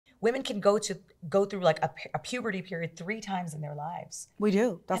women can go through like a puberty period 3 times in their lives. We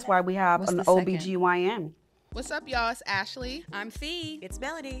do. That's why we have an OBGYN. What's up, y'all? It's Ashley. I'm Fee. It's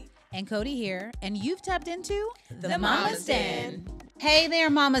Melody. And Cody here, and you've tapped into The Mama's Den. Hey there,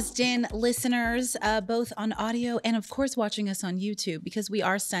 Mama's Den listeners, both on audio and of course watching us on YouTube, because we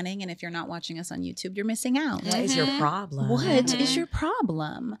are stunning, and if you're not watching us on YouTube, you're missing out. What is your problem? What is your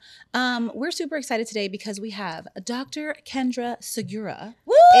problem? We're super excited today because we have Dr. Kendra Segura,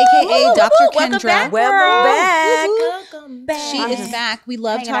 aka Dr. Kendra. Welcome back. She is back. We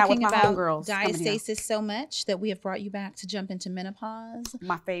love talking about girls diastasis so much that we have brought you back to jump into menopause.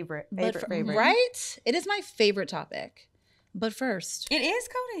 My favorite. Right? It is my favorite topic. But first, It is,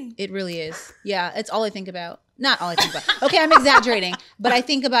 Cody. it really is. Yeah, it's all I think about. Not all I think about. Okay, I'm exaggerating, but I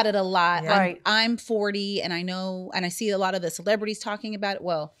think about it a lot. Yeah. Right. I'm 40, and I know, and I see a lot of the celebrities talking about it.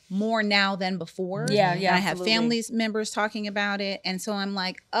 Well, more now than before. Yeah, And yeah, I have absolutely. family members talking about it, and so I'm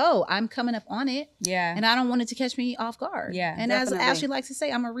like, oh, I'm coming up on it, Yeah. and I don't want it to catch me off guard. Yeah, and definitely. as Ashley likes to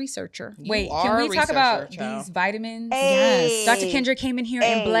say, I'm a researcher. Wait, You can are we a talk about researcher, child. these vitamins? Hey. Dr. Kendra came in here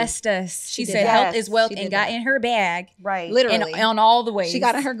Hey. and blessed us. She did said that. health is wealth She and did got that. in her bag. Right. Literally. And on all the ways. She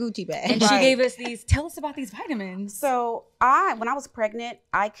got in her Gucci bag. And she Right. gave us these. Tell us about these vitamins. So when I was pregnant,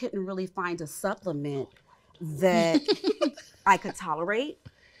 I couldn't really find a supplement that I could tolerate.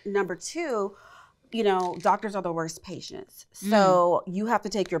 Number 2, doctors are the worst patients. So you have to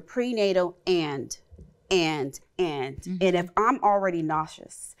take your prenatal and if I'm already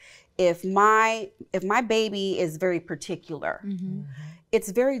nauseous, if my baby is very particular,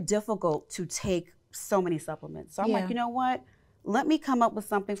 it's very difficult to take so many supplements. So I'm Yeah. like, you know what? Let me come up with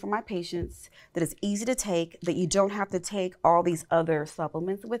something for my patients that is easy to take, that you don't have to take all these other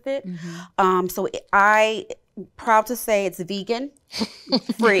supplements with it. I proud to say it's vegan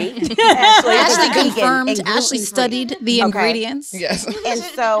free. Ashley Vegan confirmed. and Ashley gluten-free. studied the ingredients. Yes. And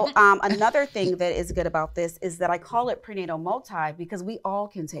so another thing that is good about this is that I call it prenatal multi because we all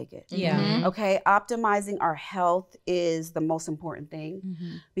can take it. Yeah. Okay, optimizing our health is the most important thing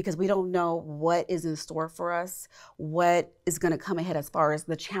because we don't know what is in store for us, what is going to come ahead as far as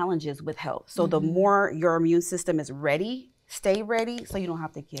the challenges with health. So the more your immune system is ready, stay ready so you don't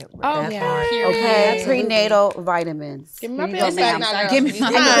have to get ready. Oh, Yeah. Okay, Absolutely. prenatal vitamins. Give me my Here you go, pills back ma'am. now, girl. Give me These my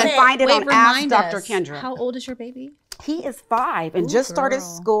And you mine. can find it Wait, on Ask remind Dr. us, Kendra. How old is your baby? He is 5 and Ooh, just started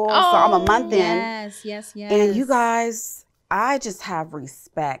girl. school, so I'm a month in. Yes, yes, yes. And you guys, I just have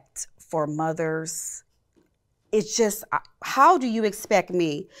respect for mothers. It's just, how do you expect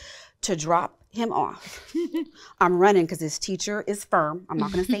me to drop him off? I'm running because his teacher is firm. I'm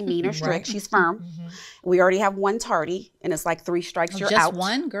not going to say mean or strict. She's firm. We already have one tardy, and it's like 3 strikes, you're just out.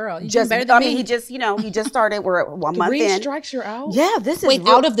 one girl. You Just better than I me. mean, he just started. We're 1 month 3 in. strikes, you're out? Yeah, this is Wait, real-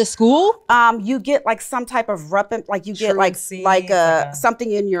 out of the school? you get like some type of like you get Truancy, like it's like a- something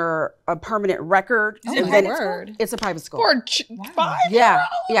in your permanent record. Oh, and my then word. It's a private school. For 5? Yeah,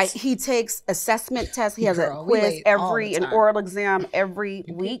 yeah. He takes assessment tests. He has Girl, a we quiz late all the an time. oral exam every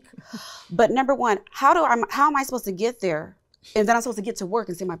week. But number one, how am I supposed to get there? And then I'm supposed to get to work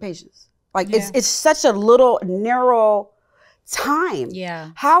and see my patients. Like it's such a little narrow time.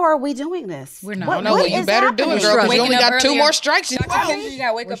 Yeah. How are we doing this? We're not. I don't know. Well, you better do it, girl, because you only got 2 more strikes. Dr. Kendra, you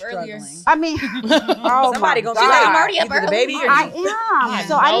gotta wake up earlier. I mean, oh Somebody my gonna God. be like, I'm already up either the early. baby or you. I am. Yeah,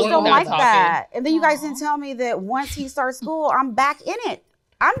 So I just no, don't we're like not that. And then you guys didn't tell me that once he starts school, I'm back in it.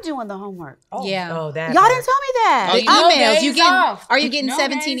 I'm doing the homework. Yeah. Oh, that. Y'all didn't tell me that. Oh, The you- No emails. You days getting? off. Are you getting No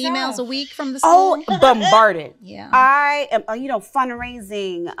 17 days emails off. a week from the school? Oh, bombarded. Yeah. I am,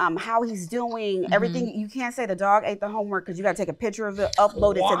 fundraising, how he's doing, everything. You can't say the dog ate the homework because you got to take a picture of it,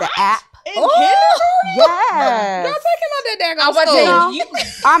 upload it to the app. In kindergarten? Yes. Girl, take him out that daggone I was about to school. say, you,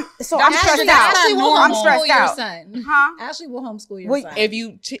 I'm Ashley, stressed out. Ashley will I'm homeschool stressed your out. son. Huh? Ashley will homeschool your Wait, son. If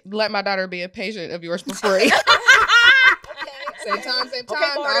you let my daughter be a patient of yours for free. Same time, same time.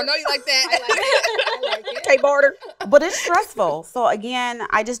 I don't know you like that. Okay, border. But it's stressful. So again,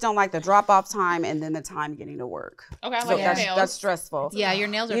 I just don't like the drop off time and then the time getting to work. Okay, I So like your that's nails. stressful. Yeah, your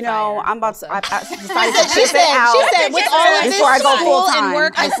nails are You know, fire I'm about to. also. I decided to She keep it out. said, with all of this Before I go school full-time, and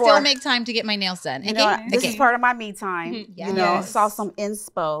work, I before- still make time to get my nails done. You know, Okay? this is Okay. part of my me time. You know, Yes. saw some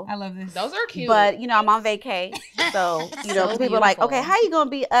inspo. I love this. Those are cute. But you know, I'm on vacay, so you know, So people are like, beautiful. okay, how you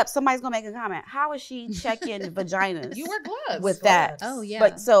gonna be up? Somebody's gonna make a comment. How is she checking vaginas? you wear gloves. with that. Oh, yeah.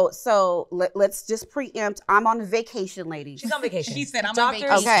 But so let's just preempt. I'm on vacation, ladies. She's on vacation. She said, I'm on Doctors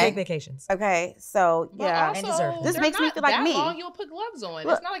vacation. Okay. take vacations. Okay, so But yeah. also, And deserve it. This they're makes me not feel like that me. long, you'll put gloves on.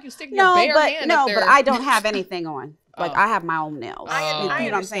 Look, It's not like you stick No, your bare but hand no, up there. but I don't have anything on. Like Oh. I have my own nails. I you know what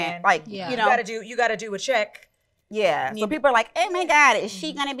I'm saying? understand. Like Yeah. you You know, gotta do a check. Yeah. So people are like, oh my God, is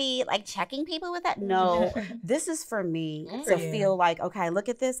she going to be like checking people with that? No, this is for me to feel like, okay, look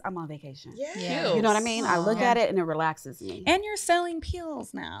at this. I'm on vacation. Yeah. You know what I mean? I look at it and it relaxes me. And you're selling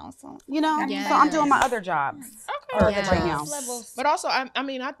pills now. So, You know, so I'm doing my other jobs right now. But also, I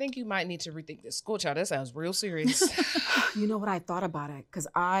mean, I think you might need to rethink this school child. That sounds real serious. You know what? I thought about it because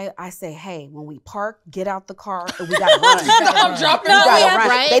I say, hey, when we park, get out the car and we got to run. I'm dropping run.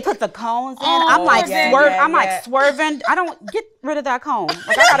 Right? They put the cones in. I'm like I'm swerving. I don't get rid of that cone.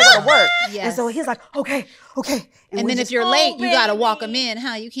 Like I gotta go to work. And so he's like, okay. And then if you're late, you gotta walk them in,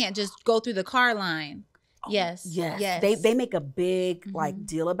 huh? You can't just go through the car line. Yes. They make a big like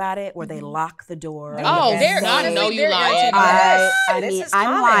deal about it where they lock the door. Oh, they're not. I know you lying. I mean,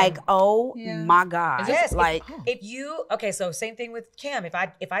 I'm like, oh my God. Yes, like if you so same thing with Cam. If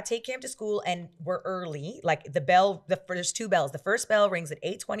I take Cam to school and we're early, like there's 2 bells. The first bell rings at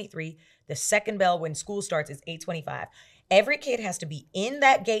 8:23. The second bell when school starts is 8:25. Every kid has to be in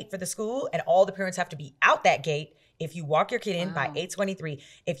that gate for the school, and all the parents have to be out that gate if you walk your kid in by 8:23.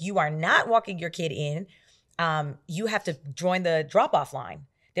 If you are not walking your kid in, you have to join the drop-off line.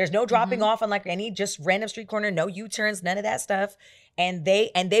 There's no dropping off on like any just random street corner, no U-turns, none of that stuff. And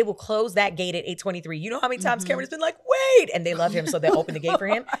they will close that gate at 8:23. You know how many times Cameron's been like, wait, and they love him, so they'll open the gate for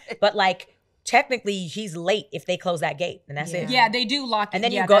him. But like technically he's late if they cose that gate, and that's it. Yeah, they do lock it. And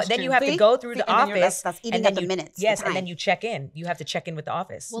then you go, then you have to go through the office. That's eating up the minutes. Yes, and then you check in. You have to check in with the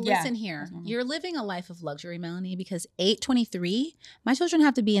office. Well, listen here. You're living a life of luxury, Melanie, because 8:23, my children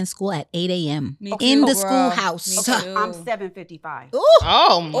have to be in school at 8 a.m. in the schoolhouse. I'm 7:55.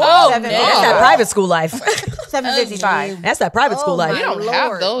 That's that private school life. 7:55. That's that private school life. We don't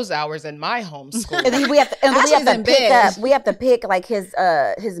have those hours in my home school. And then we have to pick up. We have to pick like his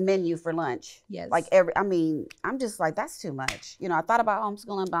menu for lunch. Yes. Like I'm just like, that's too much. You know, I thought about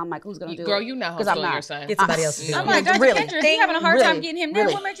homeschooling, but I'm like, who's gonna do it? Girl, you not I'm homeschooling not. your son. Get somebody else to do it. I'm like, Dr. Really? Kendra, you having a hard time Really? getting him there.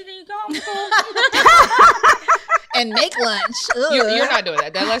 Really? What made you think you go homeschool? And make lunch. You're not doing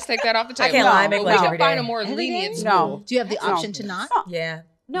that. Let's take that off the table. can't lie, I make lunch We every can find day. a more lenient school. No. Do you have the option to not? Yeah.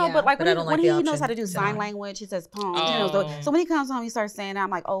 No, Yeah. but like But when I don't he, like when the he knows option how to do to sign not. language, he says poems. Oh. You know, so when he comes home, he starts saying that. I'm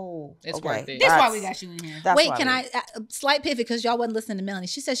like, oh, It's okay. worth it. That's why we got you in here. That's Wait, why can we- I slight pivot because y'all wasn't listening to Melanie.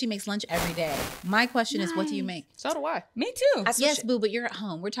 She says she makes lunch every day. My question is, what do you make? So do I. Me too. Yes, boo, but you're at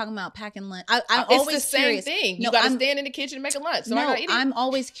home. We're talking about packing lunch. I'm It's always the same curious. thing. No, You got to I'm- stand in the kitchen and make a lunch. So I No, gotta eat it. I'm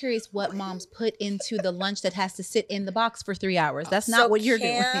always curious what moms put into the lunch that has to sit in the box for 3 hours. That's not what you're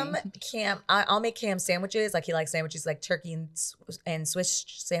doing. I'll make Cam sandwiches. Like he likes sandwiches like turkey and Swiss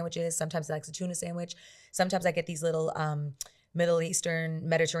sandwiches. Sometimes he likes a tuna sandwich. Sometimes I get these little Middle Eastern,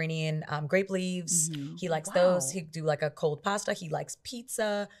 Mediterranean grape leaves. He likes those. He do like a cold pasta. He likes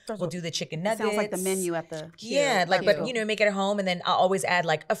pizza. We'll do the chicken nuggets. Sounds like the menu at the but you know, make it at home, and then I'll always add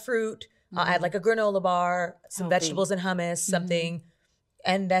like a fruit. I'll add like a granola bar, some vegetables and hummus, something,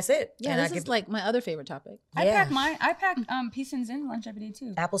 and that's it. Yeah, and this is like my other favorite topic. I pack Peace and Zen lunch every day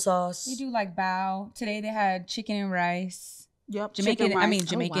too. applesauce. They do like bao. Today they had chicken and rice. Yep. Jamaican. chicken I mean rice.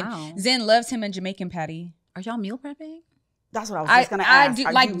 Jamaican. wow. Zen loves him a Jamaican patty. Are y'all meal prepping? That's what I was just gonna ask. do,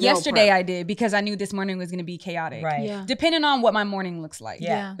 Are like you meal yesterday prep? I did because I knew this morning was gonna be chaotic. Right. Yeah. Depending on what my morning looks like.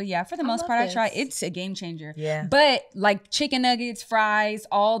 Yeah. But yeah, for the I most love part, I try. this. It's a game changer. Yeah. But like chicken nuggets, fries,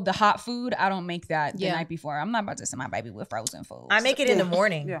 all the hot food, I don't make that the Yeah. night before. I'm not about to send my baby with frozen food. I make it in the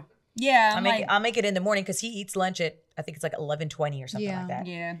morning. Yeah. Yeah. I'll make it in the morning because he eats lunch at I think it's like 11:20 or something Yeah. like that.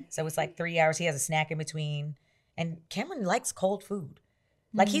 Yeah. So it's like 3 hours. He has a snack in between, and Cameron likes cold food.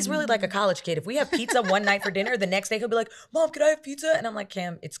 Like he's really like a college kid. If we have pizza one night for dinner, the next day he'll be like, "Mom, could I have pizza?" And I'm like,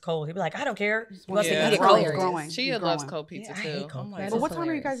 "Cam, it's cold." He'll be like, "I don't care." He wants to Yeah. eat it Growing, cold. growing. She He's loves growing. cold pizza Yeah, I too. hate cold I'm pizza. like, But what time are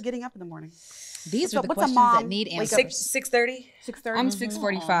you hilarious. guys getting up in the morning? These So are the what's a questions mom that need wake up- answers. 6:30. 6:30. I'm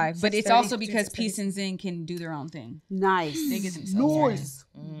 6:45, but it's 6:30, also because Peace and Zen can do their own thing. Nice. They get themselves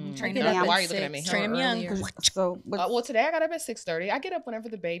Nice. train get them up up. why at are you looking at me? Train them young. So, Well, today I got up at 6:30. I get up whenever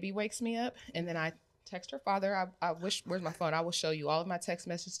the baby wakes me up, and then I text her father. I wish. Where's my phone? I will show you all of my text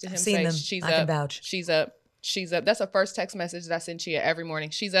messages to him. I've seen saying them. She's I up. can vouch. She's up. She's up. That's the first text message that I send Chia every morning.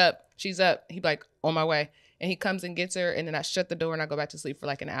 She's up. She's up. He'd be like, on my way, and he comes and gets her, and then I shut the door and I go back to sleep for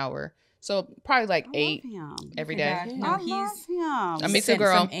like an hour. So probably like 8 every day. God, no, I he's love him. I mean, sent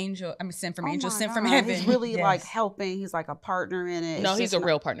girl. from angel. I mean, sent from Oh angel, my sent from God. heaven. He's really Yes. like helping. He's like a partner in it. No, It's he's just a not-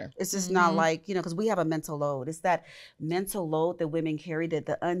 real partner. It's just not like, you know, because we have a mental load. It's that mental load that women carry, that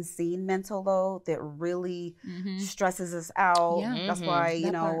the unseen mental load that really stresses us out. Yeah. That's why, you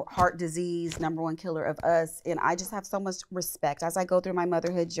That know, heart disease, #1 killer of us. And I just have so much respect. As I go through my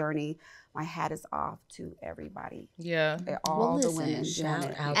motherhood journey, my hat is off to everybody. Yeah. All the listen, women doing shout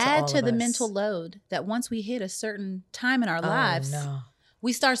it. out. Add all to of the us. mental load that once we hit a certain time in our lives, Oh, no.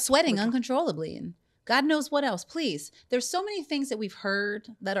 we start sweating uncontrollably. And God knows what else. Please. There's so many things that we've heard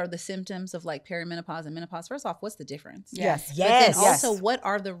that are the symptoms of like perimenopause and menopause. First off, what's the difference? Yes. But then also, what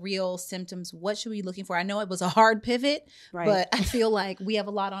are the real symptoms? What should we be looking for? I know it was a hard pivot, but I feel like we have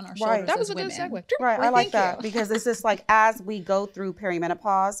a lot on our shoulders. That was as a good women. segue. Right, Well, I like thank that you. because it's just like as we go through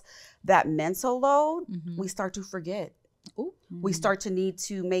perimenopause, that mental load, we start to forget. Ooh. We start to need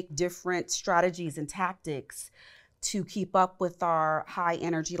to make different strategies and tactics to keep up with our high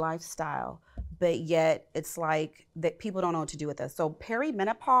energy lifestyle. But yet it's like that people don't know what to do with us. So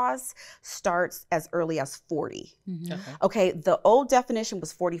perimenopause starts as early as 40. Okay, the old definition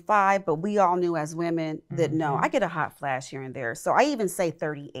was 45, but we all knew as women that no, I get a hot flash here and there. So I even say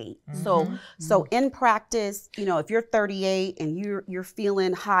 38. So in practice, you know, if you're 38 and you're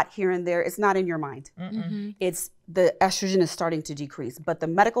feeling hot here and there, it's not in your mind. It's the estrogen is starting to decrease. But the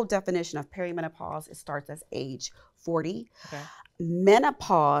medical definition of perimenopause, it starts as age 40.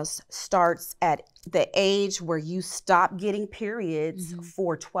 Menopause starts at the age where you stop getting periods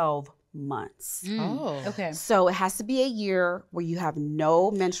for 12 months. Okay. So it has to be a year where you have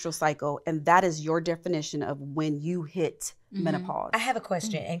no menstrual cycle, and that is your definition of when you hit menopause. I have a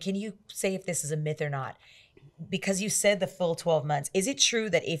question, and can you say if this is a myth or not? Because you said the full 12 months. Is it true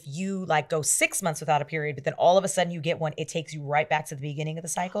that if you like go 6 months without a period, but then all of a sudden you get one, it takes you right back to the beginning of the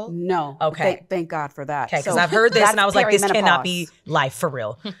cycle? No. Okay. Thank God for that. Okay, because I've heard this and I was like, this cannot perimenopause. be life for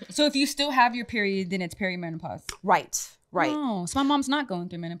real. So if you still have your period, then it's perimenopause. Right. Oh, so my mom's not going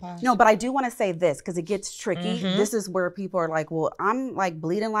through menopause. No, but I do want to say this because it gets tricky. This is where people are like, well, I'm like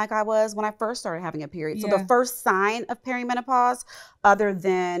bleeding like I was when I first started having a period. So the first sign of perimenopause, other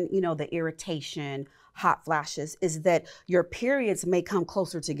than, you know, the irritation, hot flashes, is that your periods may come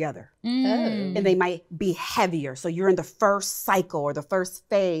closer together and they might be heavier. So you're in the first cycle or the first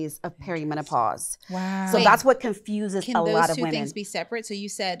phase of perimenopause. Wow. So that's what confuses Can a lot those of two women. things be separate? So you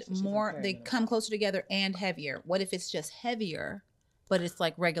said more, they come closer together and heavier. What if it's just heavier, but it's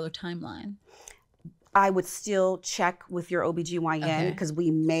like regular timeline? I would still check with your OBGYN because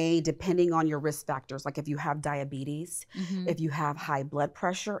we may, depending on your risk factors, like if you have diabetes, if you have high blood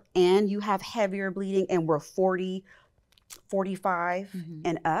pressure and you have heavier bleeding and we're 40, 45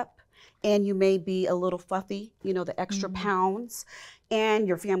 and up, and you may be a little fluffy, you know, the extra pounds, and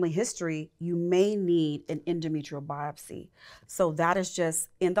your family history, you may need an endometrial biopsy. So that is just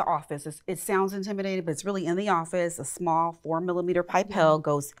in the office. It sounds intimidating, but it's really in the office. A small 4-millimeter pipette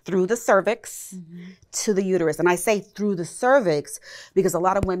goes through the cervix to the uterus. And I say through the cervix because a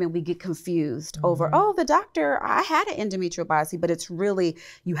lot of women, we get confused over, oh, the doctor, I had an endometrial biopsy, but it's really,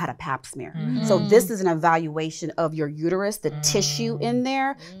 you had a pap smear. So this is an evaluation of your uterus, the tissue in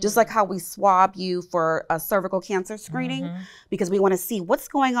there, just like how we swab you for a cervical cancer screening, because we want to see what's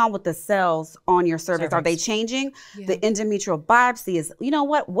going on with the cells on your cervix. Are they changing? The endometrial biopsy is, you know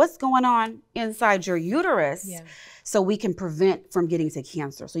what's going on inside your uterus, so we can prevent from getting to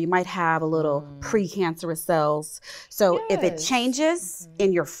cancer. So you might have a little precancerous cells. So if it changes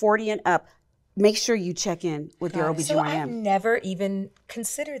and you're 40 and up, make sure you check in with your OBGYN. So I've never even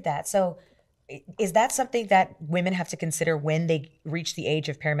considered that. So is that something that women have to consider when they reach the age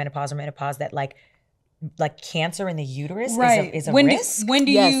of perimenopause or menopause, that like cancer in the uterus is a risk? When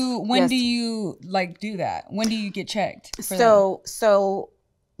do you like do that? When do you get checked? So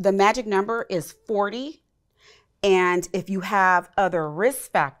the magic number is 40. And if you have other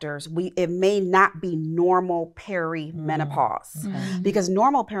risk factors, it may not be normal perimenopause. Because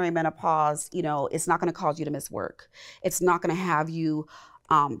normal perimenopause, you know, it's not going to cause you to miss work. It's not going to have you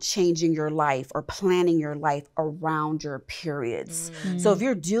changing your life or planning your life around your periods. So if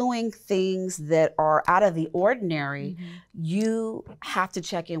you're doing things that are out of the ordinary, you have to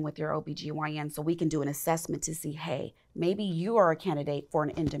check in with your OBGYN so we can do an assessment to see, hey, maybe you are a candidate for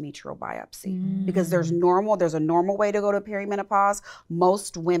an endometrial biopsy. Because there's a normal way to go to perimenopause.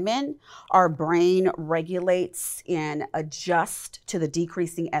 Most women, our brain regulates and adjusts to the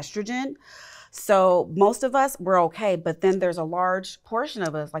decreasing estrogen. So most of us, we're okay, but then there's a large portion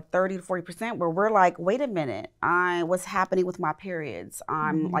of us, like 30 to 40%, where we're like, wait a minute, what's happening with my periods?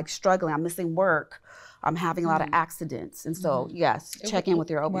 I'm like struggling, I'm missing work, I'm having a lot of accidents. And so yes, check in with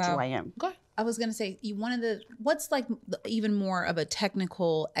your OBGYN. Go ahead. I was going to say, what's like even more of a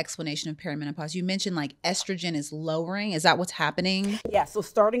technical explanation of perimenopause? You mentioned like estrogen is lowering. Is that what's happening? Yeah, so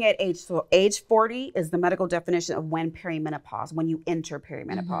starting at age 40 is the medical definition of when perimenopause, when you enter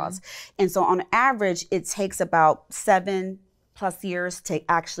perimenopause. And so on average, it takes about 7+ years to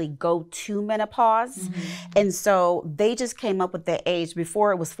actually go to menopause. And so they just came up with the age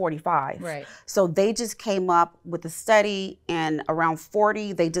before it was 45. Right. So they just came up with a study, and around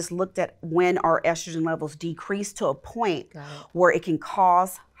 40, they just looked at when our estrogen levels decrease to a point where it can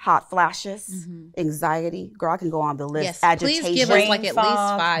cause hot flashes, anxiety. Girl, I can go on the list. Yes, Agitation, please give us like at least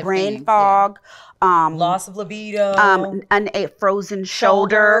fog, 5 brain things. fog, Loss of libido. a frozen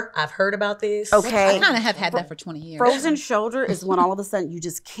shoulder. I've heard about this. Okay. I kind of have had that for 20 years. Frozen shoulder is when all of a sudden you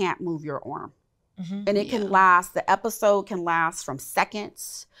just can't move your arm. And it can last, the episode can last from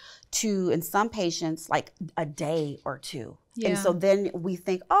seconds to, in some patients, like a day or two. And so then we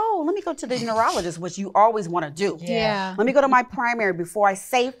think, oh, let me go to the neurologist, which you always want to do. Yeah. Let me go to my primary before I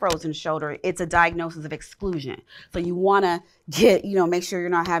say frozen shoulder. It's a diagnosis of exclusion. So you want to get, make sure you're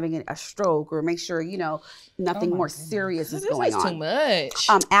not having a stroke, or make sure, nothing more serious is going on. Too much.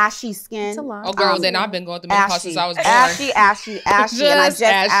 Ashy skin. It's a lot. Oh, girl, then I've been going through menopause since I was born. Ashy. And I just Just ashy.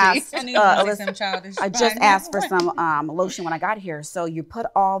 asked, I need to make some childish. I just asked for some lotion when I got here. So you put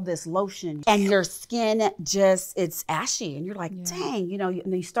all this lotion and your skin it's ashy. And you're like, dang,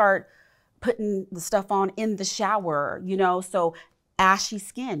 and you start putting the stuff on in the shower, so ashy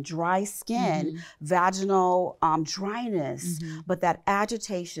skin, dry skin, vaginal dryness, but that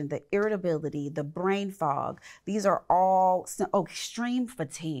agitation, the irritability, the brain fog, these are all extreme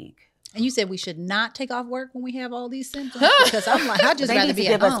fatigue. And you said we should not take off work when we have all these symptoms? Because I'm like, I'd just They rather need to be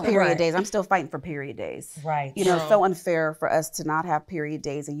give at us home. period days. I'm still fighting for period days. Right. It's so unfair for us to not have period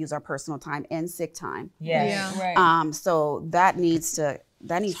days and use our personal time and sick time. Yes. Yeah. Right. So that needs to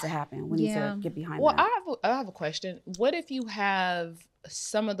happen. We need to get behind Well, that. I have a question. What if you have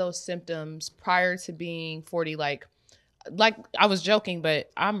some of those symptoms prior to being 40? Like I was joking,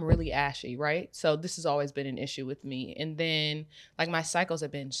 but I'm really ashy, right? So this has always been an issue with me. And then like my cycles have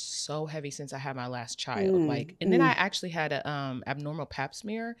been so heavy since I had my last child. And then I actually had a abnormal pap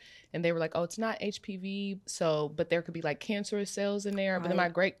smear, and they were like, oh, it's not HPV. So, but there could be like cancerous cells in there. But then my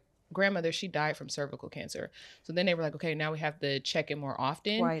great grandmother, she died from cervical cancer. So then they were like, okay, now we have to check it more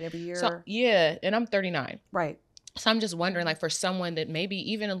often. Right, every year. So yeah, and I'm 39. Right. So I'm just wondering, like, for someone that maybe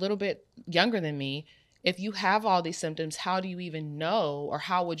even a little bit younger than me, if you have all these symptoms, how do you even know, or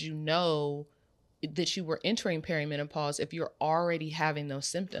how would you know that you were entering perimenopause if you're already having those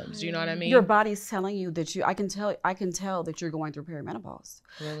symptoms? Do you know what I mean? Your body's telling you that I can tell that you're going through perimenopause.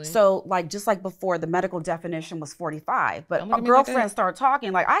 Really? So just like before, the medical definition was 45, but Don't look a at me like girlfriend that. started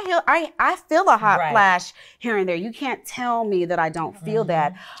talking like, I feel a hot Right. flash here and there. You can't tell me that I don't feel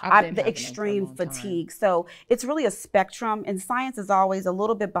that. I've been The having them for a extreme long time. fatigue. So it's really a spectrum, and science is always a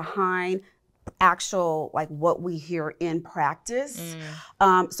little bit behind actual like what we hear in practice.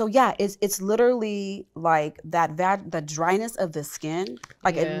 So yeah, it's literally like the dryness of the skin,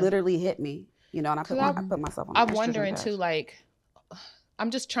 like Yeah. it literally hit me, and I put myself on. I'm estrogen wondering patch. too, like, I'm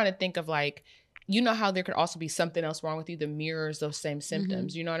just trying to think of like, how there could also be something else wrong with you that mirrors those same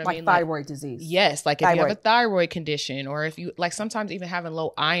symptoms. You know what I like mean? thyroid disease. Yes, like if you have a Thyroid. thyroid condition, or if you like sometimes even having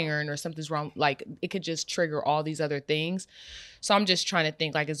low iron or something's wrong, like it could just trigger all these other things. So I'm just trying to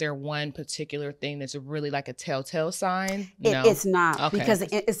think, like, is there one particular thing that's really like a telltale sign? No. It's not, Okay. because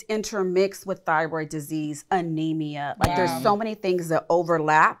it's intermixed with thyroid disease, anemia. Like there's so many things that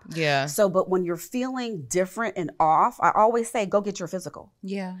overlap. Yeah. So, but when you're feeling different and off, I always say, go get your physical.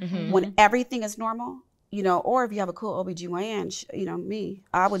 Yeah. When everything is normal, or if you have a cool OBGYN, me,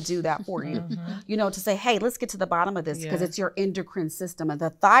 I would do that for you, to say, hey, let's get to the bottom of this, because Yeah. it's your endocrine system. And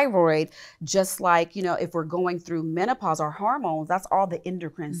the thyroid, just like, if we're going through menopause, our hormones, that's all the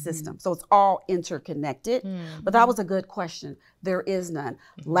endocrine system. So it's all interconnected. But that was a good question. There is none.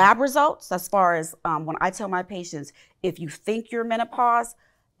 Lab results, as far as when I tell my patients, if you think you're menopause,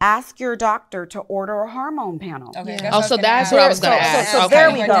 ask your doctor to order a hormone panel. Okay. Yeah. Oh, so that's what I was going to ask. So Okay.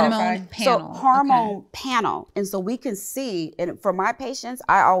 there we go. Hormone panel. So hormone panel, and so we can see. And for my patients,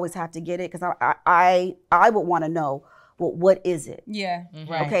 I always have to get it because I would want to know, well, what is it? Yeah.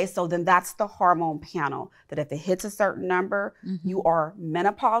 Right. Okay, so then that's the hormone panel. That if it hits a certain number, you are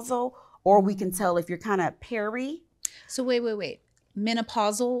menopausal, or we can tell if you're kind of peri. So wait.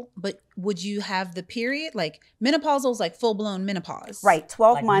 Menopausal, but would you have the period? Like menopausal is like full blown menopause. Right,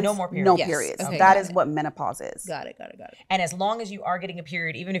 12 Like months, no more periods. no Yes. periods. Okay, That got is it. what menopause is. Got it. And as long as you are getting a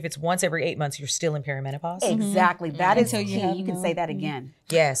period, even if it's once every 8 months, you're still in perimenopause. Exactly. That is Until you key. have You can no- say that again.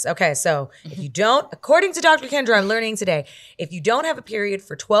 Yes. Okay. So if you don't, according to Dr. Kendra, I'm learning today, if you don't have a period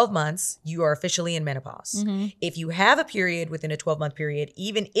for 12 months, you are officially in menopause. If you have a period within a 12-month period,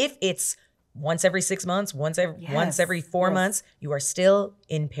 even if it's once every 6 months, once every 4 months, you are still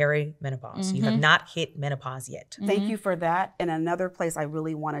in perimenopause. You have not hit menopause yet. Thank you for that. And another place I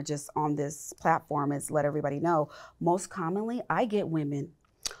really want to just on this platform is let everybody know, most commonly I get women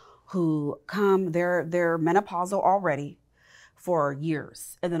who come, they're menopausal already for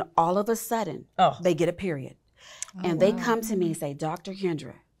years. And then all of a sudden they get a period. And they come to me and say, Dr.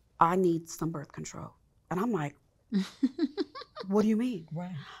 Kendra, I need some birth control. And I'm like, What do you mean?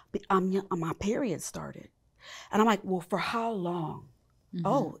 Right. My period started. And I'm like, well, for how long?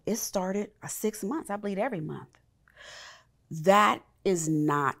 Oh, it started 6 months. I bleed every month. That is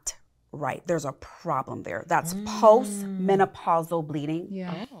not right. There's a problem there. That's post-menopausal bleeding.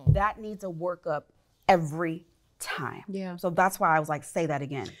 Yeah. That needs a workup every time. Yeah. So that's why I was like, say that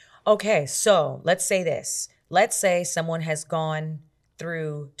again. Okay, so let's say this. Let's say someone has gone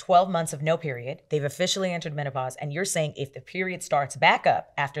through 12 months of no period. They've officially entered menopause. And you're saying if the period starts back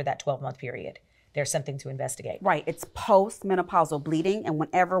up after that 12-month period, there's something to investigate. Right. It's post-menopausal bleeding. And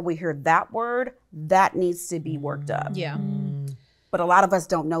whenever we hear that word, that needs to be worked up. Yeah. But a lot of us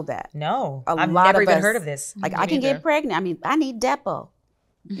don't know that. No, A I've lot never of even us- heard of this. Like, I can get pregnant. I mean, I need Depo.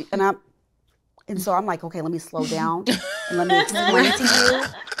 And so I'm like, okay, let me slow down and let me explain it to you.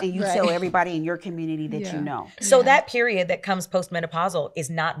 And you tell everybody in your community that you know. So that period that comes postmenopausal is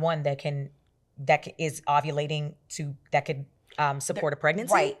not one that is ovulating that could support a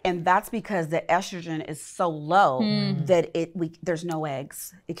pregnancy. Right. And that's because the estrogen is so low that there's no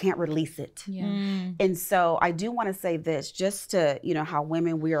eggs. It can't release it. Yeah. And so I do want to say this, just to, how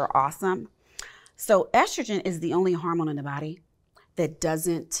women, we are awesome. So estrogen is the only hormone in the body that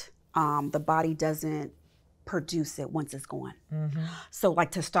the body doesn't produce it once it's gone. So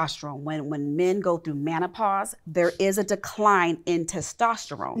like testosterone, when men go through menopause, there is a decline in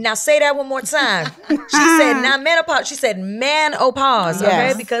testosterone. Now say that one more time. She said not menopause. She said menopause. Okay,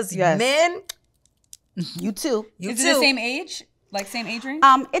 Yes. because Yes. men, You too. you Is too. it the same age? Like same age range?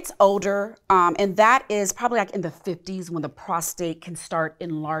 It's older, and that is probably like in the 50s when the prostate can start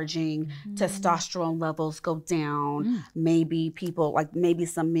enlarging, testosterone levels go down. Maybe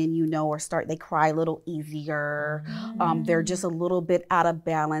some men they cry a little easier. They're just a little bit out of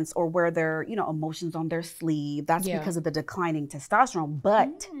balance, or where their emotions on their sleeve. That's because of the declining testosterone,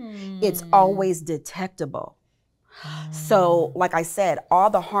 but it's always detectable. So, like I said, all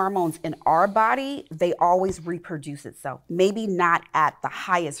the hormones in our body, they always reproduce itself. Maybe not at the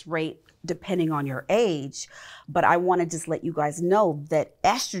highest rate, depending on your age, but I want to just let you guys know that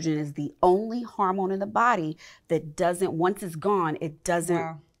estrogen is the only hormone in the body that once it's gone, it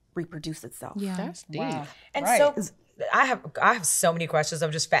doesn't reproduce itself. Yeah. That's deep. Wow. And Right. so I have so many questions.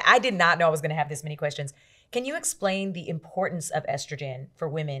 I did not know I was going to have this many questions. Can you explain the importance of estrogen for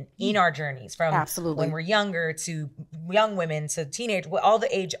women in our journeys, from Absolutely. when we're younger to young women to teenage, all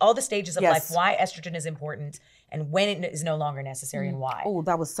the stages of life, why estrogen is important and when it is no longer necessary and why? Oh,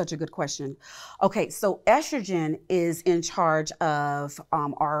 that was such a good question. Okay, so estrogen is in charge of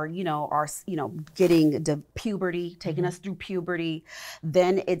our getting to puberty, taking us through puberty.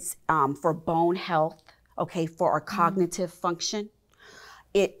 Then it's for bone health, okay, for our cognitive function.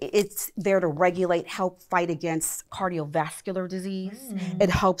 It's there to regulate, help fight against cardiovascular disease. It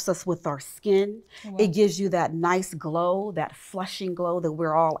helps us with our skin. It gives you that nice glow, that flushing glow that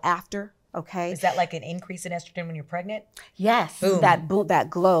we're all after. Okay. Is that like an increase in estrogen when you're pregnant? Yes, Boom. that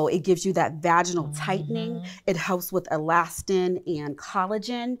glow. It gives you that vaginal tightening. It helps with elastin and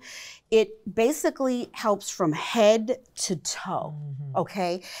collagen. It basically helps from head to toe.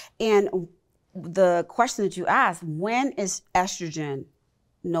 Okay. And the question that you asked, when is estrogen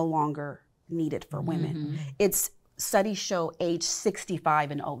no longer needed for women? It's studies show age 65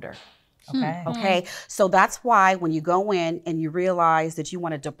 and older. Okay. So that's why when you go in and you realize that you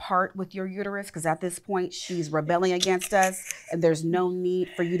want to depart with your uterus, because at this point she's rebelling against us and there's no need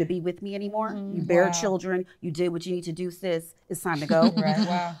for you to be with me anymore. You bear children. You did what you need to do, sis. It's time to go.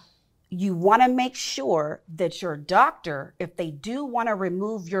 Wow. You want to make sure that your doctor, if they do want to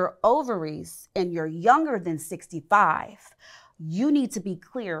remove your ovaries and you're younger than 65, you need to be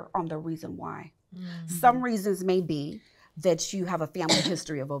clear on the reason why. Some reasons may be that you have a family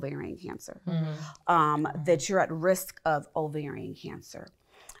history of ovarian cancer, that you're at risk of ovarian cancer,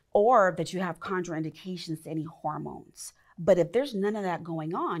 or that you have contraindications to any hormones. But if there's none of that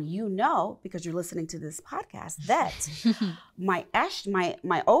going on, because you're listening to this podcast, that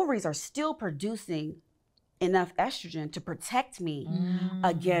my ovaries are still producing enough estrogen to protect me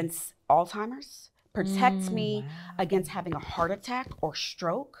against Alzheimer's, protect me against having a heart attack or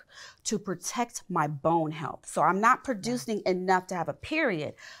stroke, to protect my bone health. So I'm not producing enough to have a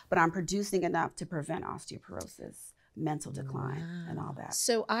period, but I'm producing enough to prevent osteoporosis, mental decline, and all that.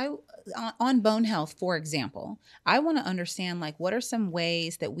 So on bone health, for example, I want to understand, like, what are some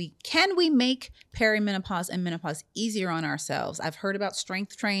ways that we make perimenopause and menopause easier on ourselves? I've heard about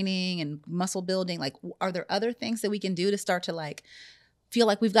strength training and muscle building. Like, are there other things that we can do to start to feel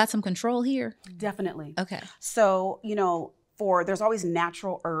like we've got some control here? Definitely. Okay. So, there's always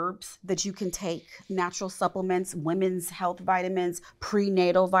natural herbs that you can take, natural supplements, women's health vitamins,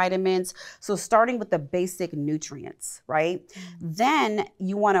 prenatal vitamins. So starting with the basic nutrients, right? Then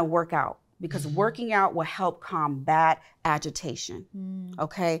you want to work out, because working out will help combat agitation.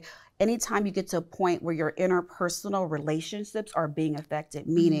 Okay. Anytime you get to a point where your interpersonal relationships are being affected,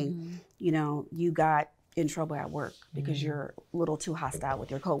 meaning, you know, you got in trouble at work because you're a little too hostile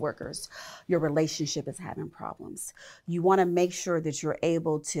with your coworkers, your relationship is having problems. You want to make sure that you're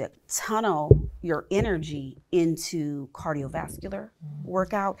able to tunnel your energy into cardiovascular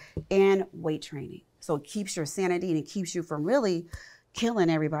workout and weight training. So it keeps your sanity and it keeps you from really killing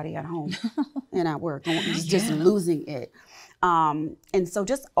everybody at home and at work, just losing it. And so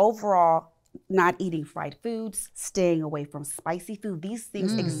just overall, not eating fried foods, staying away from spicy food. These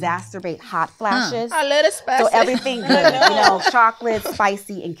things exacerbate hot flashes. I let it spicy. So everything good, you know, chocolate,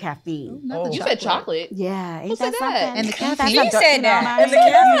 spicy, and caffeine. You said chocolate. Yeah, ain't Who said that that? something? And the Ain't caffeine. that You dope? said You know that. what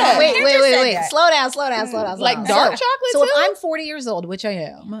I mean? Wait. that. Slow down. Like dark chocolate So too? if I'm 40 years old, which I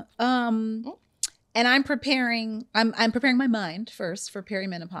am, and I'm preparing my mind first for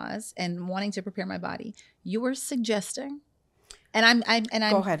perimenopause and wanting to prepare my body, you were suggesting, and I'm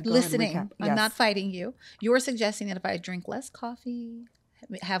Go ahead, listening. recap. I'm Yes. not fighting you. You were suggesting that if I drink less coffee,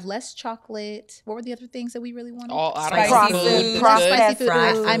 have less chocolate, what were the other things that we really wanted? All out Spicy of food, food. processed Spicy food.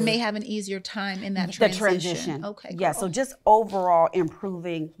 fried I food. may have an easier time in that The transition. transition. Okay. Yeah, girl. so just overall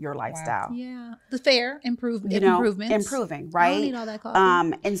improving your lifestyle. Yeah, the fair You know, improvements. improving, I right? don't need all that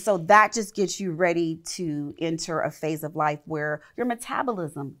coffee. And so that just gets you ready to enter a phase of life where your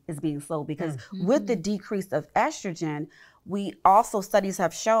metabolism is being slowed, because with the decrease of estrogen, we also, studies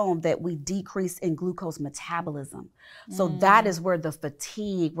have shown that we decrease in glucose metabolism. So that is where the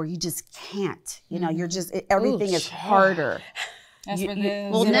fatigue, where you just can't, you know, you're just, everything is harder. That's where the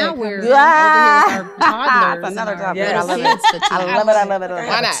Well, zero now comes we're in. Yeah. over here with our toddlers. It's another and our topic. Yeah, I love kids' it. fatigue. I love it.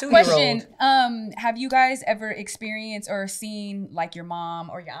 Why not? Question: have you guys ever experienced or seen like your mom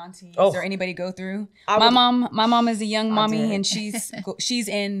or your aunties Oh. or anybody go through? I My would- mom is a young did. mommy and she's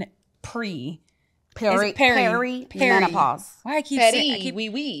in peri. Perimenopause. Why I keep saying I Petty, keep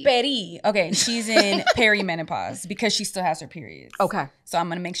wee. Betty. Okay, she's in perimenopause because she still has her periods. Okay. So I'm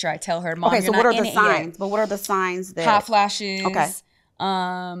gonna make sure I tell her, Mom, Okay, you're so not what are in the it yet. signs? But what are the signs that? Hot flashes. Okay.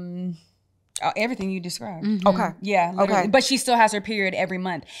 Everything you described. Okay. Yeah, literally. Okay. But she still has her period every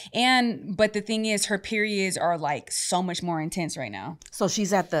month. But the thing is, her periods are like so much more intense right now. So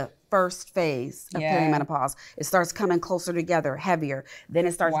she's at the first phase of Yeah. perimenopause. It starts coming closer together, heavier. Then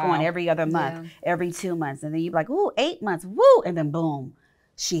it starts Wow. going every other month, every 2 months. And then you're like, ooh, 8 months, woo. And then boom,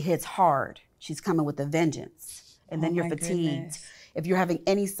 she hits hard. She's coming with a vengeance. And then Oh you're my fatigued. goodness. If you're having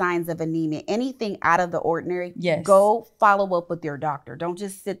any signs of anemia, anything out of the ordinary, Yes. go follow up with your doctor. Don't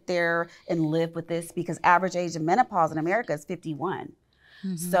just sit there and live with this, because average age of menopause in America is 51.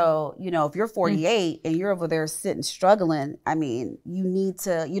 So, you know, if you're 48 and you're over there sitting struggling, I mean, you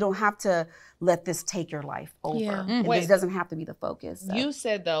don't have to let this take your life over. Yeah. And Wait. this doesn't have to be the focus. So. You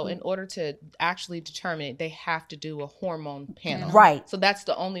said though, in order to actually determine it, they have to do a hormone panel. Right. So that's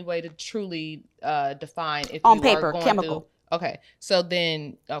the only way to truly define if On you paper, are going chemical. through. Okay. So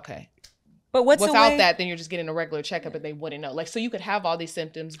then, okay. But what's the Without way? that, then you're just getting a regular checkup and they wouldn't know. Like, so you could have all these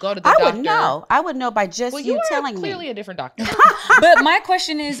symptoms, go to the I doctor. would know. I would know by just Well, you you are telling clearly me. a different doctor. But my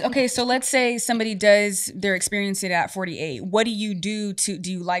question is, okay, so let's say somebody they're experiencing it at 48. What do you do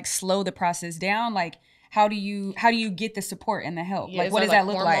you like slow the process down? Like, how do you get the support and the help? Yeah, like, is what there, does that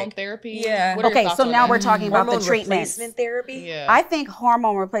look hormone like? therapy? Yeah. What are your Okay, thoughts so on now that? we're talking about the Hormone treatments. replacement therapy. Yeah. I think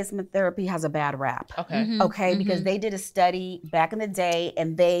hormone replacement therapy has a bad rap. Okay. Okay, because they did a study back in the day,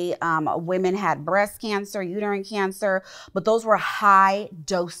 and they women had breast cancer, uterine cancer, but those were high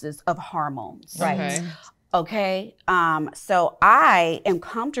doses of hormones. Right. Okay. Okay, so I am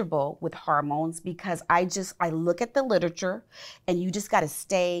comfortable with hormones because I look at the literature, and you just got to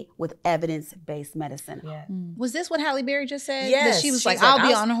stay with evidence-based medicine. Yeah. Was this what Halle Berry just said? Yes, That she was she's like, like, I'll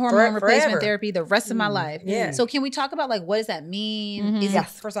be I'll on hormone replacement forever. therapy the rest of my life. Yeah. So can we talk about like, what does that mean? Is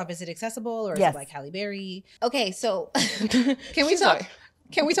Yes. it, first off, is it accessible or is Yes. it like Halle Berry? Okay, so can we She's talk? like-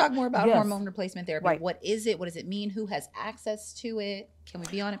 Can we talk more about Yes. hormone replacement therapy? Right. What is it? What does it mean? Who has access to it? Can we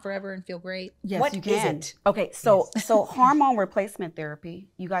be on it forever and feel great? Yes, What you is can. it? Okay, so hormone replacement therapy.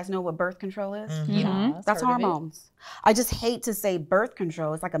 You guys know what birth control is? Yeah, I've That's heard of it. hormones. I just hate to say birth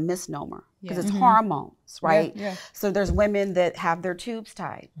control. It's like a misnomer because Yeah. it's hormones, right? yeah. So there's women that have their tubes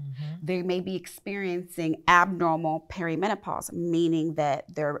tied. They may be experiencing abnormal perimenopause, meaning that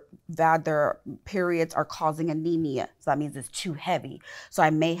their periods are causing anemia. So that means it's too heavy. So I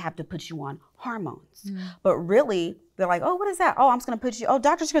may have to put you on hormones. But really, they're like, oh, what is that? Oh, I'm just going to put you, oh,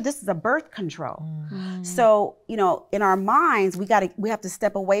 Dr. Segura, this is a birth control. So, you know, in our minds, we have to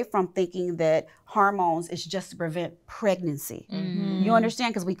step away from thinking that hormones is just to prevent pregnancy. You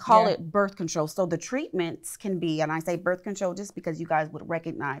understand? Because we call it birth control. So the treatments can be, and I say birth control just because you guys would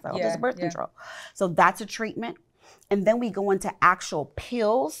recognize, oh, there's birth control. So that's a treatment. And then we go into actual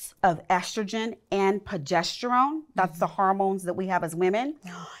pills of estrogen and progesterone. That's the hormones that we have as women.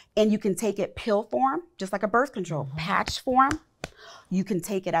 And you can take it pill form, just like a birth control, patch form. You can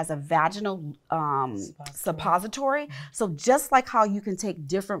take it as a vaginal suppository. So just like how you can take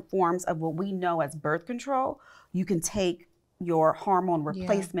different forms of what we know as birth control, you can take your hormone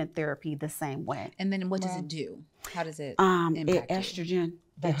replacement therapy the same way. And then what does it do? How does it impact estrogen?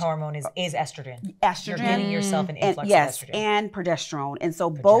 The hormone is estrogen. Estrogen. You're getting yourself an influx of estrogen. And progesterone. And so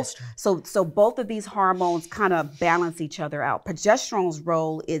both of these hormones kind of balance each other out. Progesterone's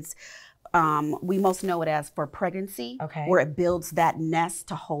role is we most know it as for pregnancy, where it builds that nest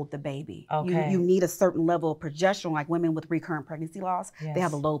to hold the baby. You need a certain level of progesterone, like women with recurrent pregnancy loss, they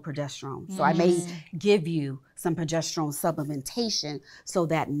have a low progesterone. So I may give you some progesterone supplementation so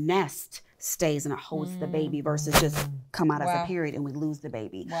that nest stays and it holds the baby versus just come out as a period and we lose the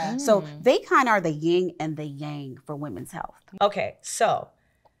baby. So they kind of are the yin and the yang for women's health. Okay, so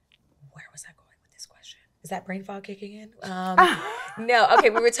where was I going with this question? Is that brain fog kicking in? No,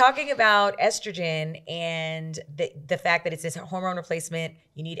 okay, we were talking about estrogen and the fact that it's this hormone replacement.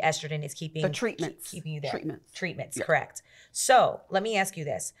 You need estrogen. It's keeping the treatments. Keeping you there. Treatments, Yeah. correct. So let me ask you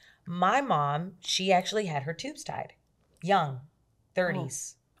this. My mom, she actually had her tubes tied, young,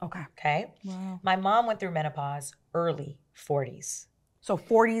 30s. Okay. Wow. My mom went through menopause early 40s. So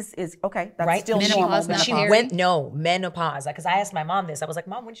 40s is, okay, that's Right? still Menopause, normal. She went, menopause. Like, cause I asked my mom this. I was like,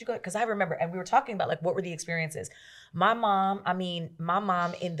 Mom, when did you go? Cause I remember, and we were talking about like, what were the experiences? My mom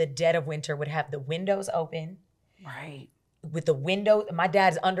in the dead of winter would have the windows open. Right. With the window, my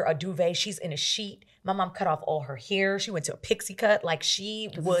dad's under a duvet. She's in a sheet. My mom cut off all her hair. She went to a pixie cut. Like she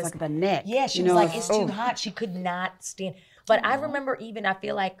was like the neck. Yeah, she was like, it's too hot. She could not stand. But I remember I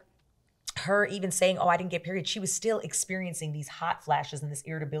feel like her even saying, oh, I didn't get periods. She was still experiencing these hot flashes and this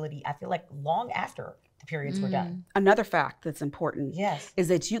irritability, I feel like long after the periods were done. Another fact that's important is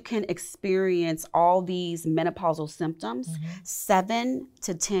that you can experience all these menopausal symptoms 7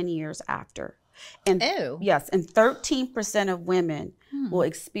 to 10 years after. And yes, and 13% of women will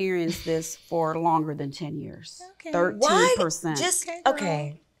experience this for longer than 10 years. 13%.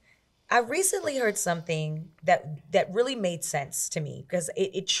 Okay. I recently heard something that really made sense to me because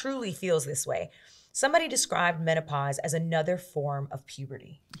it truly feels this way. Somebody described menopause as another form of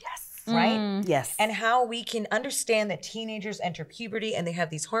puberty. Yes. Right? Yes. And how we can understand that teenagers enter puberty and they have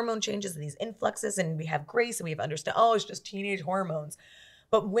these hormone changes and these influxes, and we have grace and we have understand, oh, it's just teenage hormones.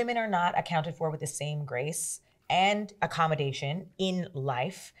 But women are not accounted for with the same grace and accommodation in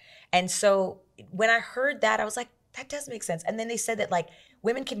life. And so when I heard that, I was like, that does make sense. And then they said that like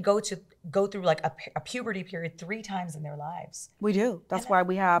women can go through like a puberty period 3 times in their lives. We do. That's why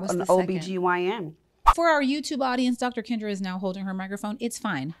we have an OBGYN. For our YouTube audience, Dr. Kendra is now holding her microphone. It's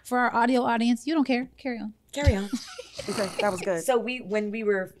fine. For our audio audience, you don't care. Carry on. Carry on. Okay, that was good. So when we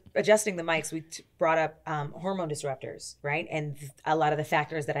were adjusting the mics, we brought up hormone disruptors, right? And a lot of the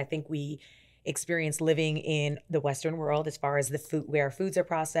factors that I think we experience living in the Western world as far as the food, where our foods are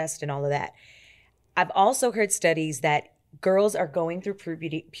processed and all of that. I've also heard studies that girls are going through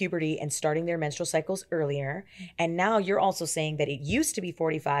puberty and starting their menstrual cycles earlier. And now you're also saying that it used to be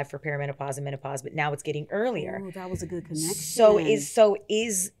 45 for perimenopause and menopause, but now it's getting earlier. Oh, that was a good connection. So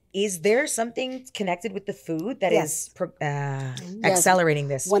is there something connected with the food that is accelerating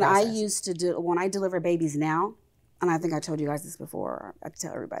this process? When I deliver babies now, and I think I told you guys this before, I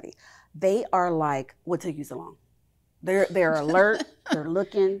tell everybody, they are like, what took you so long? They're alert, they're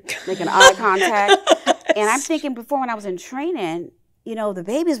looking, making eye contact. And I'm thinking before when I was in training, you know, the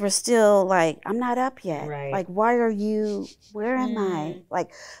babies were still like, I'm not up yet. Right. Like, where am I?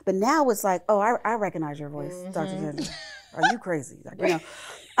 Like, but now it's like, oh, I recognize your voice, Dr. Kendra. Are you crazy? Like, you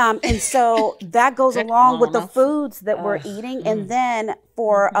know. And so that goes along with the foods that we're eating. And then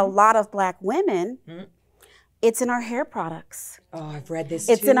for a lot of Black women, it's in our hair products. Oh, I've read this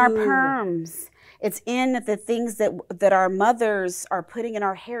It's in our perms. It's in the things that our mothers are putting in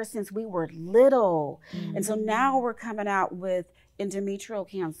our hair since we were little. And so now we're coming out with endometrial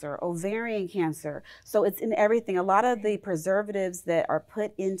cancer, ovarian cancer. So it's in everything. A lot of the preservatives that are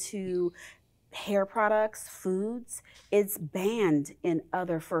put into hair products, foods, it's banned in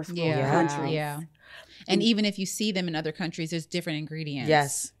other first world countries. Yeah. And even if you see them in other countries, there's different ingredients.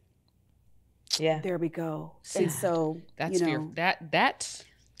 Yes. Yeah. There we go. And so that's you know,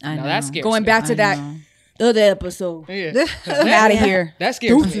 I No, know. that scares Going me. back to I that know. other episode. Yeah. I'm out of here. That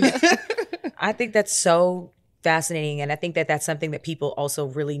scares me. I think that's so fascinating. And I think that that's something that people also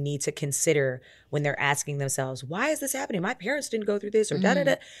really need to consider when they're asking themselves, why is this happening? My parents didn't go through this or da da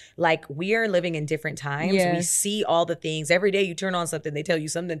da. Like, we are living in different times. We Yes. see all the things. Every day you turn on something, they tell you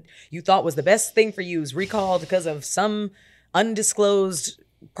something you thought was the best thing for you is recalled because of some undisclosed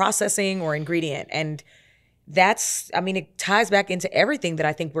processing or ingredient. And that's, I mean, it ties back into everything that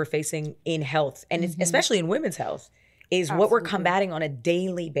I think we're facing in health, and it's, especially in women's health, is what we're combating on a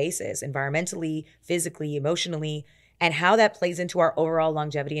daily basis, environmentally, physically, emotionally, and how that plays into our overall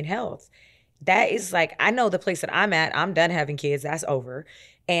longevity and health. That is like, I know the place that I'm at, I'm done having kids, that's over.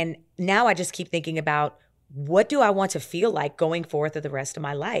 And now I just keep thinking about, what do I want to feel like going forth of the rest of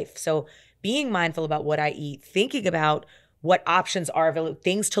my life? So being mindful about what I eat, thinking about what options are available,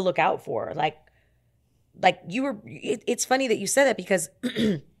 things to look out for. Like you were, it's funny that you said that, because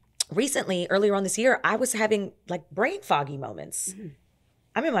recently, earlier on this year, I was having like brain foggy moments.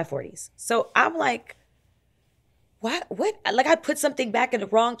 I'm in my 40s. So I'm like, what? Like, I'd put something back in the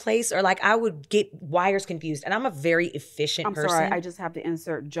wrong place, or like I would get wires confused. And I'm a very efficient I'm person. sorry, I just have to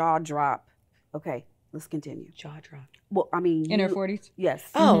insert jaw drop. Okay, let's continue. Jaw drop. Well, I mean, In her you- 40s? Yes.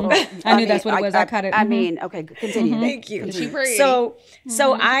 Oh. I knew that's what it was. I caught it. I Mhm. mean, okay, continue. Thank you. She pretty. So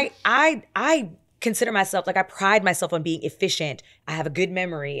I consider myself, like, I pride myself on being efficient. I have a good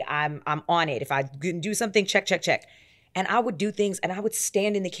memory. I'm on it. If I can do something, check. And I would do things, and I would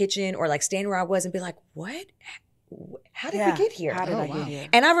stand in the kitchen or like stand where I was and be like, what? How did we get here? How did I get here?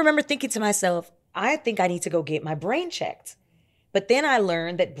 And I remember thinking to myself, I think I need to go get my brain checked. But then I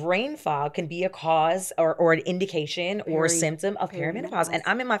learned that brain fog can be a cause or an indication or a symptom of perimenopause. And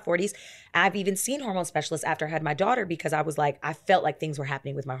I'm in my 40s. I've even seen hormone specialists after I had my daughter, because I was like, I felt like things were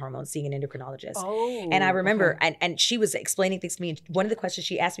happening with my hormones, seeing an endocrinologist. Oh, And I remember, and she was explaining things to me. And one of the questions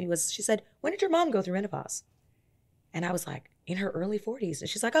she asked me was, she said, when did your mom go through menopause? And I was like, in her early 40s. And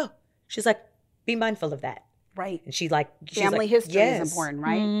she's like, be mindful of that. Right. And she's like, Family history yes. is important,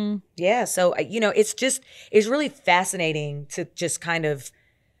 right? Yeah. So, it's really fascinating to just kind of,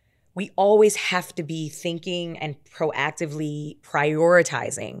 we always have to be thinking and proactively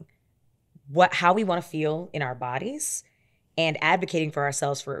prioritizing how we want to feel in our bodies, and advocating for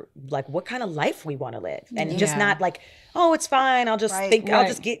ourselves for like what kind of life we want to live, and just not like, oh, it's fine, I'll just I'll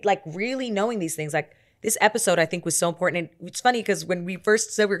just get, like, really knowing these things. Like, this episode I think was so important. And it's funny because when we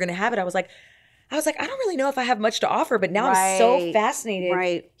first said we were going to have it, I was like, I don't really know if I have much to offer, but now I'm so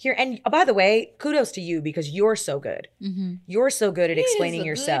fascinated here. And by the way, kudos to you, because you're so good. You're so good at explaining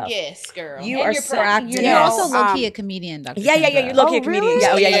yourself. Yes, girl. You are so proactive. You're also low-key a comedian, Dr. Yeah. You're low-key a comedian.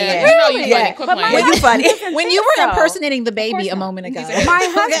 really? Yeah. You know you funny. Quit playing. Well, you funny. When you were impersonating the baby a moment ago. My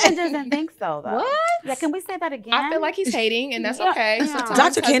husband doesn't think so, though. What? Yeah, can we say that again? I feel like he's hating, and that's okay. Yeah. Sometimes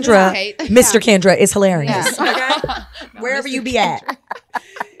Dr. husbands Kendra, hate. Mr. Kendra is hilarious. Yeah. Okay? Wherever you be at.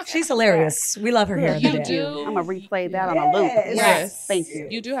 She's hilarious. We love her here. You today. do. I'm going to replay that on a loop. Yes. Thank you.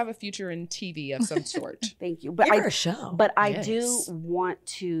 You do have a future in TV of some sort. Thank you. But Give her a show. But I Yes. do want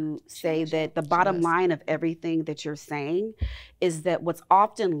to say that the bottom line of everything that you're saying is that what's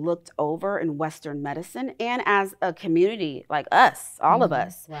often looked over in Western medicine, and as a community like us, all of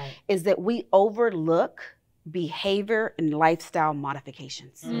us, is that we overlook behavior and lifestyle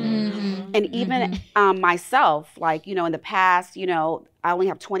modifications. And even myself, like, in the past, I only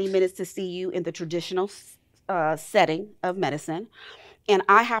have 20 minutes to see you in the traditional setting of medicine. And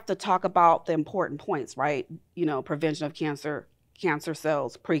I have to talk about the important points, right? Prevention of cancer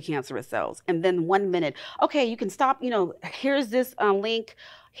cells, precancerous cells. And then 1 minute, okay, you can stop, here's this link,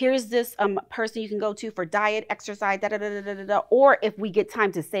 here's this person you can go to for diet, exercise, or if we get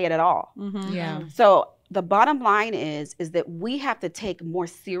time to say it at all. Yeah. So the bottom line is that we have to take more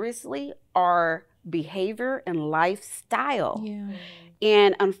seriously our behavior and lifestyle. Yeah.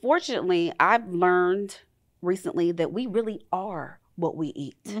 And unfortunately, I've learned recently that we really are what we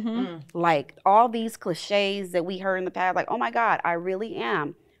eat. Like all these cliches that we heard in the past, like, oh my God, I really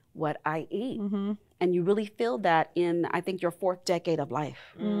am what I eat. And you really feel that in, I think, your 4th decade of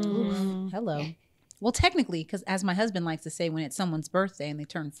life. Hello. Well, technically, because as my husband likes to say, when it's someone's birthday and they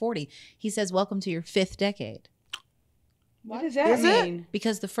turn 40, he says, welcome to your 5th decade. What does that mean?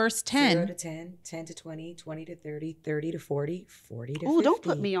 Because the first 0 10, to 10, 10 to 20, 20 to 30, 30 to 40, 40 to 50. Oh, don't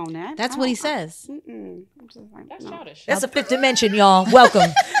put me on that. that's what he says. I'm just like, That's no. childish. That's a 5th dimension, y'all. Welcome.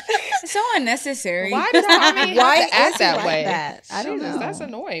 It's so unnecessary. Why does Tommy have to act that way? I don't Jesus, know. that's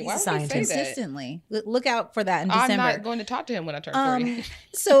annoying. Why He's a would he say that? Consistently. Look out for that in I'm December. not going to talk to him when I turn 40.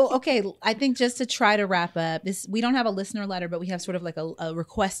 So, okay, I think just to try to wrap up this, we don't have a listener letter, but we have sort of like a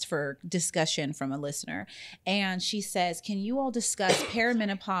request for discussion from a listener. And she says, can you all discuss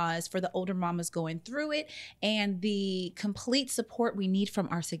perimenopause for the older mamas going through it and the complete support we need from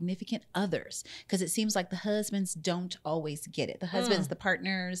our significant others? Because it seems like the husbands don't always get it. The husbands, the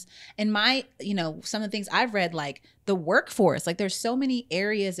partners, and some of the things I've read, like the workforce, like there's so many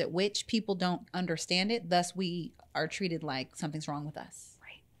areas at which people don't understand it. Thus, we are treated like something's wrong with us.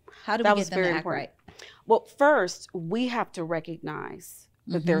 Right. How do we get them to act right? Well, first, we have to recognize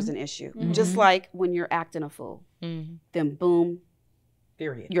that there's an issue. Just like when you're acting a fool, then boom,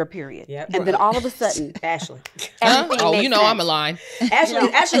 your period. Yep. And then all of a sudden, Ashley. Oh, you know sense. I'm a line.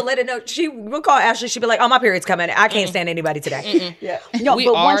 Ashley let it know. We'll call Ashley. She'll be like, "Oh, my period's coming. I can't stand anybody today." Yeah. No,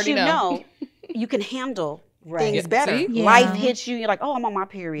 but once you know, you can handle things better. Yeah. Life hits you. You're like, "Oh, I'm on my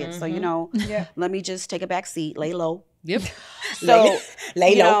period." So let me just take a back seat, lay low. Yep. So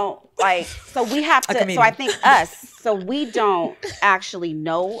lay low. So we have to. So I think so we don't actually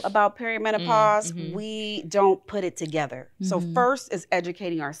know about perimenopause. We don't put it together. So first is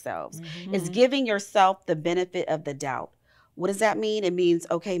educating ourselves. Is giving yourself the benefit of the doubt. What does that mean? It means,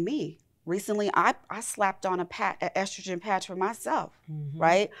 okay, me. Recently, I slapped on an estrogen patch for myself,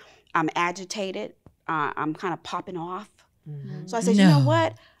 right? I'm agitated. I'm kind of popping off. So I said, you know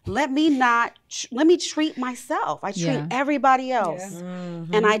what? Let me treat myself. I treat everybody else.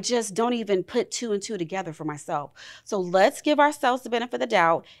 And I just don't even put 2 and 2 together for myself. So let's give ourselves the benefit of the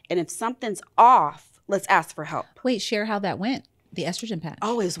doubt. And if something's off, let's ask for help. Wait, share how that went. The estrogen patch.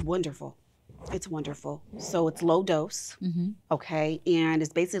 Oh, it's wonderful. It's wonderful. So it's low dose, okay? And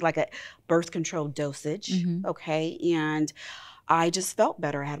it's basically like a birth control dosage, okay? And I just felt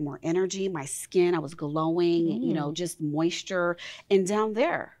better. I had more energy. My skin, I was glowing, just moisture. And down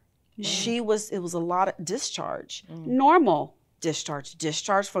there, it was a lot of discharge. Normal discharge.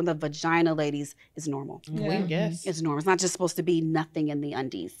 Discharge from the vagina, ladies, is normal. Yes. It's normal. It's not just supposed to be nothing in the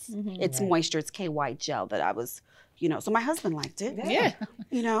undies. It's moisture. It's KY gel that I was, so my husband liked it.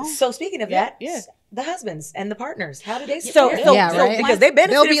 Yeah. So speaking of that, the husbands and the partners, how do they so because they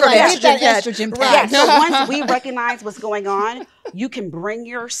benefited from that estrogen patch. So once we recognize what's going on, you can bring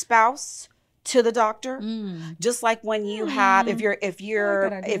your spouse to the doctor. Just like when you have, if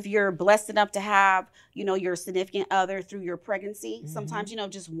you're blessed enough to have, your significant other through your pregnancy, sometimes,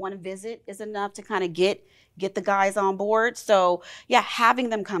 just one visit is enough to kind of get the guys on board. So having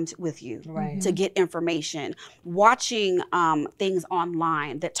them come with you to get information, watching things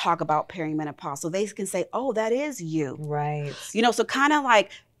online that talk about perimenopause, so they can say, oh, that is you. Right. So kind of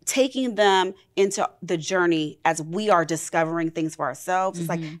like taking them into the journey as we are discovering things for ourselves. It's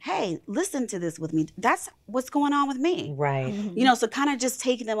like, hey, listen to this with me. That's what's going on with me. Right. So kind of just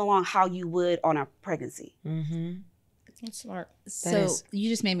taking them along how you would on a pregnancy. That's smart. So you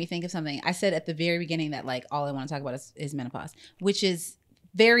just made me think of something. I said at the very beginning that all I want to talk about is menopause, which is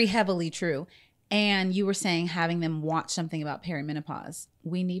very heavily true. And you were saying having them watch something about perimenopause.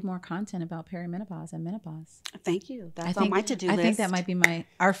 We need more content about perimenopause and menopause. Thank you. That's on my to-do list. I think that might be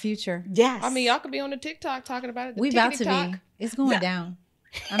our future. Yes. I mean, y'all could be on the TikTok talking about it. We about to be. It's going down.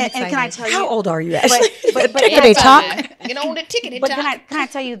 I'm excited. And can I tell you? How old are you, Ashley? But can they talk? Get on the ticket. But can I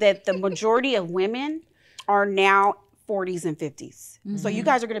tell you that the majority of women are now 40s and 50s. So you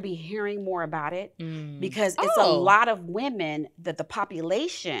guys are going to be hearing more about it because it's a lot of women that the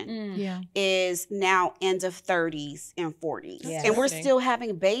population is now end of 30s and 40s. And we're still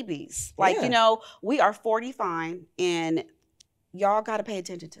having babies. We are 40 fine and y'all got to pay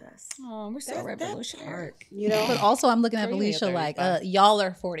attention to us. Oh, we're so revolutionary. But also I'm looking at Felicia like, y'all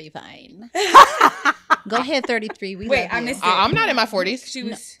are 40 fine. Go ahead, 33. Wait, I missed it. I'm not in my 40s. She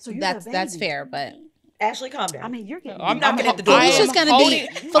was. So that's fair, but Ashley, calm down. I mean, you're getting. I'm knocking at the door.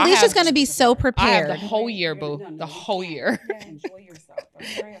 Felicia's gonna be so prepared. I have the whole year, boo. The whole year. Enjoy yourself.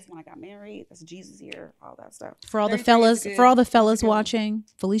 That's when I got married. That's Jesus year. All that stuff. For all the fellas watching,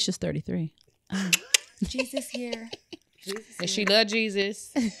 Felicia's 33. Jesus here. And she loved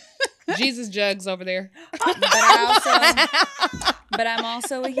Jesus. Jesus jugs over there. But I'm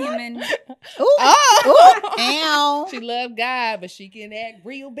also a human. Ooh. Ow. She loved God, but she can act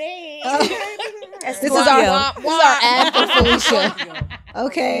real bad. This is our ad for Felicia.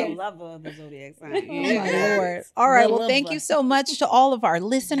 Okay. The lover of the zodiac sign. Oh my Lord. All right. Well, thank you so much to all of our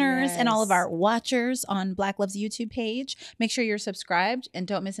listeners and all of our watchers on Black Love's YouTube page. Make sure you're subscribed and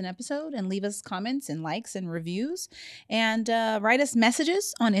don't miss an episode, and leave us comments and likes and reviews, and write us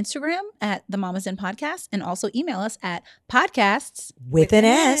messages on Instagram at the Mamas In Podcast, and also email us at podcasts with an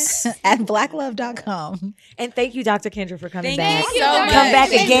S at blacklove.com. And thank you, Dr. Kendra, for coming back. Thank you. Come back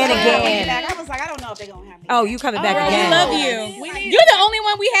again. I was like, I don't know if they're gonna have me. Oh, you coming back We again? love you. You're the only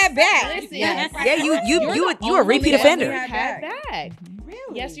one we had back. Listen. Yeah, you a repeat offender. Back. Really?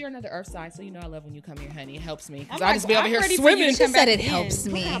 Yes, you're another earth sign, so you know I love when you come here, honey. It helps me because I'm I just be like, over I'm here ready for you to swimming. She come back said it again. helps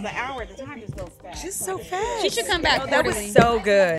me. The hour, the time just goes fast. Just so fast. She should come back That was quarterly. so good.